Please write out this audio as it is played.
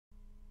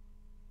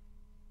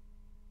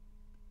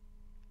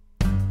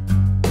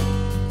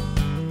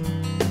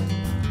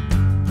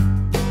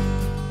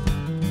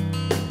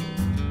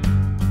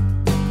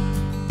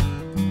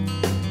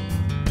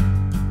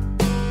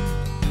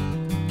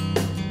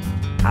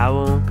I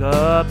woke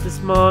up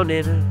this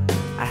morning,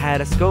 I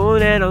had a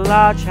scone and a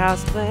large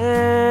house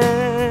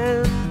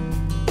plan.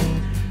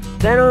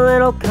 Then a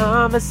little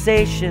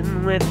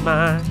conversation with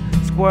my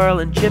squirrel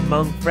and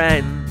chipmunk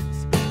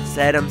friends.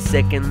 Said I'm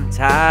sick and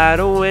tired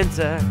of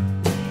winter,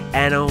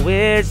 and I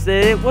wish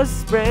that it was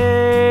spring.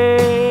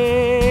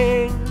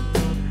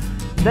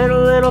 Then a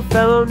little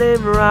fellow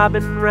named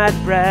Robin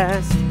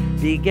Redbreast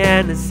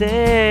began to sing.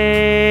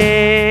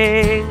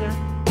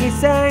 He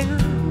sang,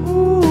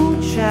 "Ooh,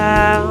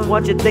 child,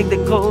 what you think the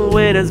cold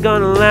winter's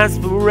gonna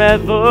last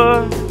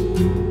forever?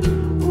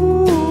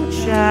 Ooh,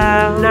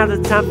 child, now's the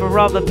time for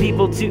all the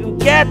people to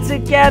get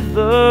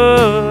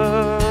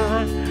together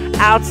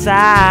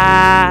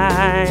outside,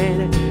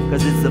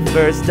 'cause it's the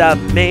 1st of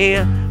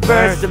May,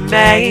 1st of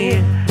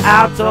May.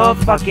 Outdoor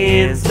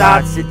fucking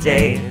starts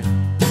today.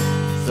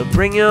 So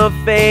bring your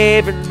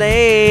favorite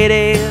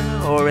lady,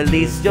 or at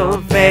least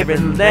your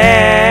favorite lady.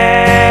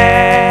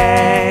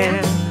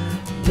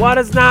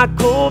 Water's not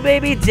cold,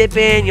 baby, dip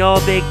in your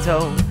big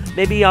toe.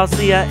 Maybe I'll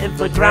see ya in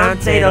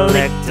flagrante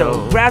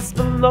delicto. Grass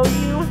below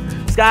you,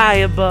 sky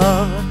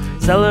above.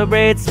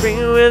 Celebrate spring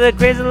with a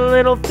crazy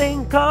little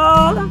thing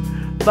called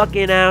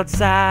fucking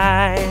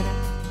outside.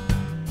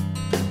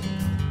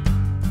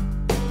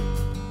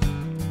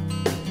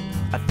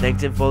 I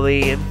thanked him for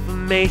the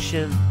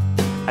information.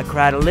 I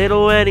cried a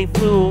little when he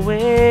flew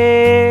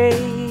away.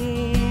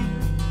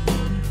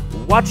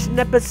 Watched an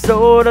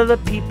episode of The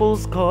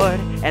People's Court,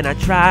 and I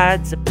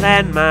tried to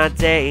plan my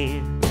day.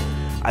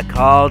 I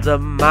called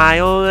up my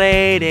old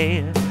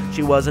lady.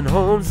 She wasn't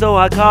home, so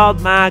I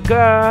called my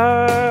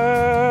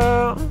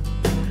girl.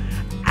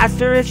 Asked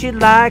her if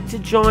she'd like to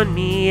join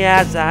me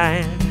as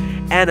I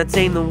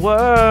entertain the world.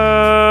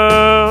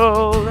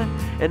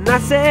 And I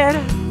said,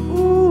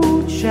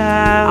 "Ooh,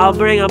 child, I'll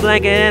bring a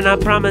blanket and I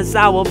promise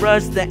I will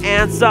brush the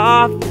ants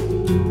off.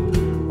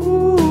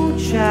 Ooh,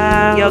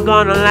 child, you're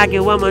gonna like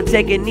it when we're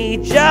taking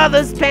each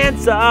other's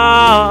pants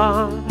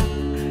off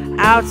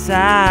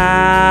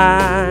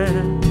outside,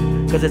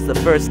 'cause it's the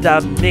 1st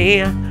of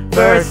May,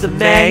 1st of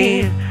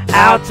May.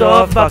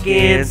 Outdoor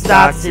fucking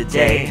starts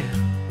today.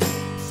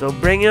 So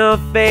bring your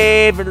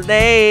favorite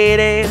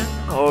lady,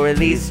 or at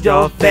least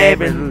your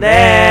favorite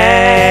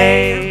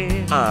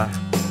lady.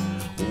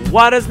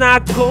 Water's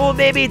not cold,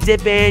 baby,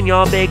 dip in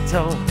your big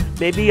toe.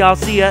 Maybe I'll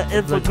see ya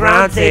in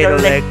flagrante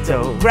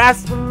delicto.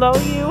 Grass below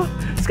you,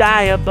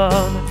 sky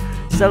above.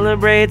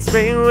 Celebrate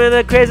spring with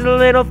a crazy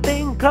little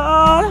thing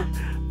called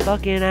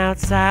fucking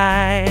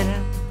outside."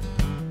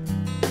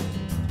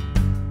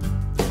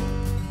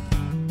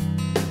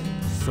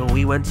 So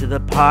we went to the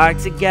park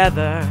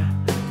together.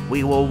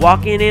 We were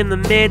walking in the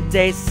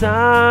midday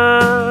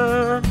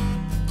sun.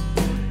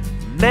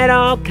 Met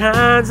all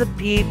kinds of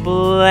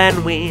people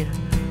and we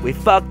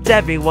fucked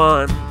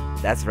everyone.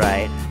 That's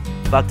right.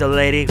 Fucked a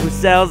lady who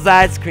sells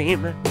ice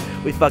cream.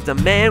 We fucked a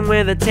man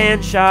with a tan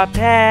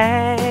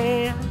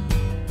Sharpay.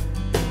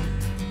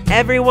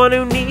 Everyone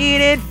who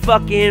needed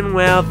fucking,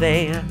 well,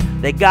 they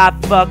got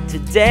fucked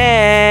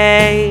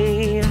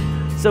today.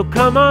 So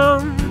come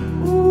on,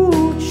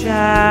 ooh,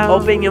 child,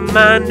 open your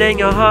mind and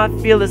your heart,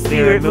 feel the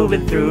spirit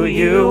moving through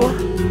you.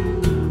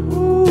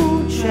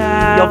 Ooh,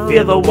 child, you'll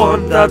feel the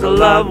warmth of the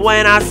love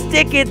when I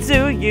stick it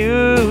to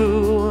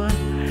you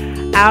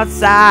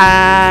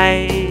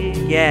outside,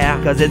 yeah,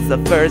 'cause it's the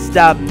 1st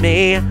of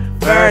May,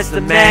 1st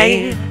of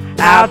May.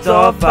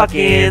 Outdoor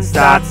fucking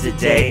starts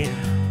today.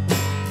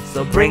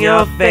 So bring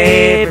your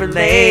favorite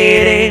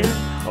lady,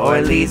 or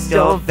at least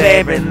your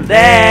favorite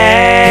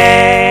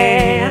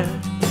lady.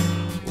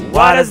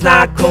 Water's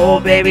not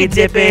cold, baby,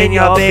 dip in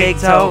your big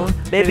toe.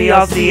 Maybe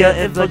I'll see ya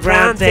in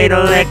flagrante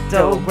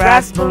delicto.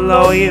 Grass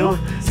below you,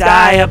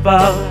 sky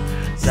above.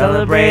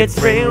 Celebrate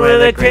spring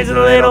with a crazy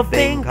little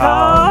thing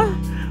called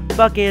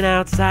fucking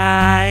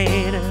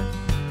outside.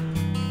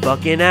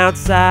 Fucking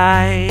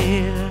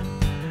outside.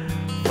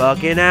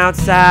 Fucking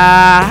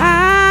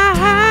outside.